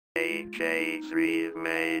AK3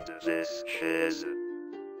 made this shiz.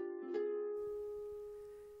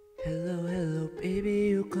 Hello, hello, baby,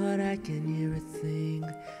 you called, I can hear a thing.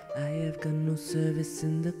 I have got no service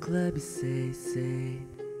in the club, you say.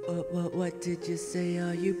 What did you say?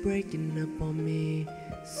 Are you breaking up on me?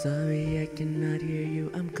 Sorry, I cannot hear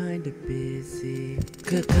you, I'm kinda busy.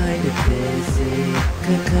 Kinda busy.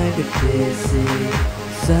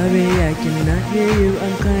 Sorry, I cannot hear you,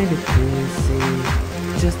 I'm kinda busy.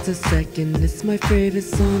 Just a second, it's my favorite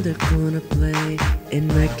song they're gonna play.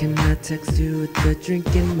 And I cannot text you with the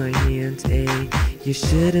drink in my hand, ayy. You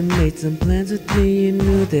should've made some plans with me, you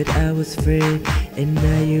knew that I was free. And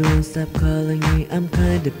now you won't stop calling me, I'm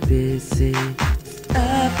kinda busy.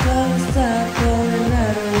 Stop calling,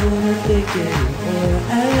 I don't wanna think anymore.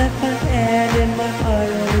 I left my hand and my heart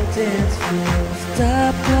on the dance floor.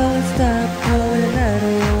 Stop calling, I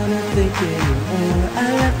don't wanna think anymore. I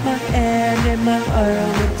left my hand and my heart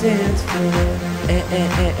on the dance floor.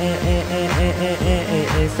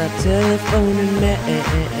 Stop telephoning me.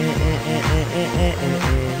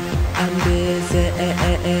 I'm busy.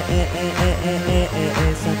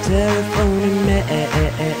 Stop telephoning me.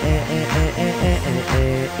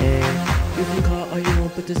 You can call all you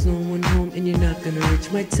want, but there's no one home, and you're not gonna reach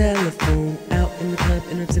my telephone. Out in the club,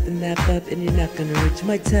 and I'm sipping that bub, and you're not gonna reach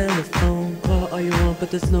my telephone. Call all you want, but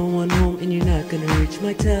there's no one home, and you're not gonna reach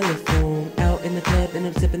my telephone. Out in the club, and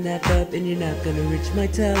I'm sipping that bub, and you're not gonna reach my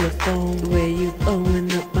telephone. The way you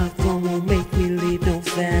blowing up my phone won't make me leave no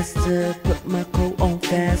faster. Put my coat on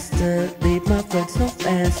faster, leave my friends no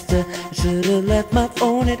faster. I should've left my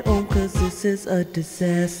phone at home, cause this is a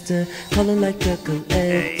disaster. Calling like a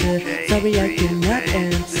collector, sorry I cannot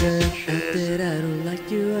answer. Not that I don't like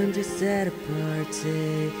you, I'm just at a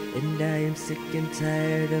party. And I am sick and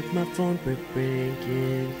tired of my phone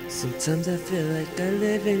ringing. Sometimes I feel like I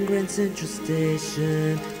live in Grand Central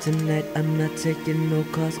Station. Tonight I'm not taking no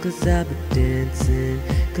calls, cause I'll be dancing.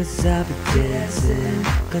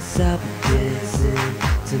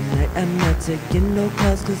 Tonight I'm not taking no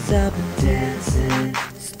calls, cause I'll be dancing.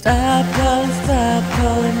 Stop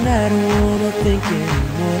calling, I don't wanna think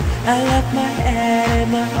anymore. I left my hand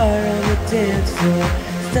and my heart on the dance floor.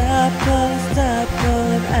 Stop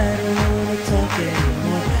calling, I don't wanna talk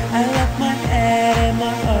anymore. I left my hand and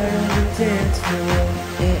my heart on